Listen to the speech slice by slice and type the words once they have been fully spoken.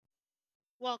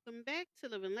Welcome back to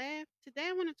Live and Laugh. Today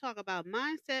I want to talk about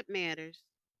mindset matters.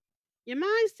 Your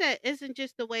mindset isn't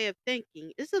just a way of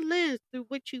thinking, it's a lens through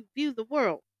which you view the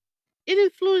world. It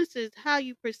influences how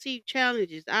you perceive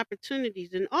challenges,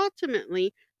 opportunities, and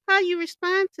ultimately how you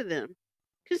respond to them.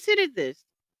 Consider this: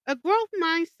 a growth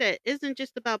mindset isn't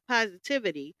just about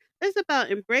positivity, it's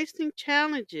about embracing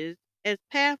challenges as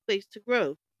pathways to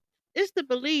growth. It's the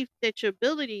belief that your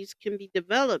abilities can be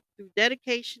developed through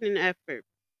dedication and effort.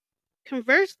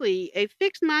 Conversely, a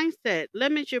fixed mindset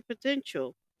limits your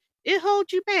potential. It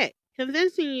holds you back,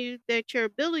 convincing you that your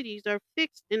abilities are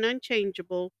fixed and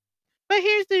unchangeable. But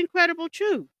here's the incredible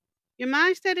truth: your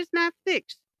mindset is not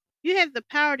fixed. You have the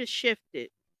power to shift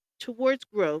it towards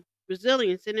growth,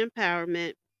 resilience, and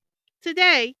empowerment.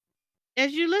 Today,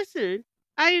 as you listen,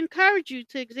 I encourage you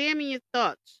to examine your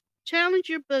thoughts, challenge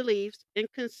your beliefs,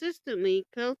 and consistently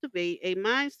cultivate a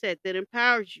mindset that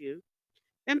empowers you.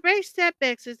 Embrace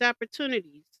setbacks as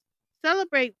opportunities.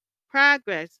 Celebrate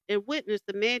progress and witness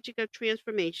the magic of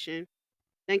transformation.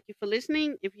 Thank you for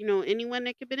listening. If you know anyone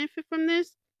that could benefit from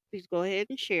this, please go ahead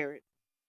and share it.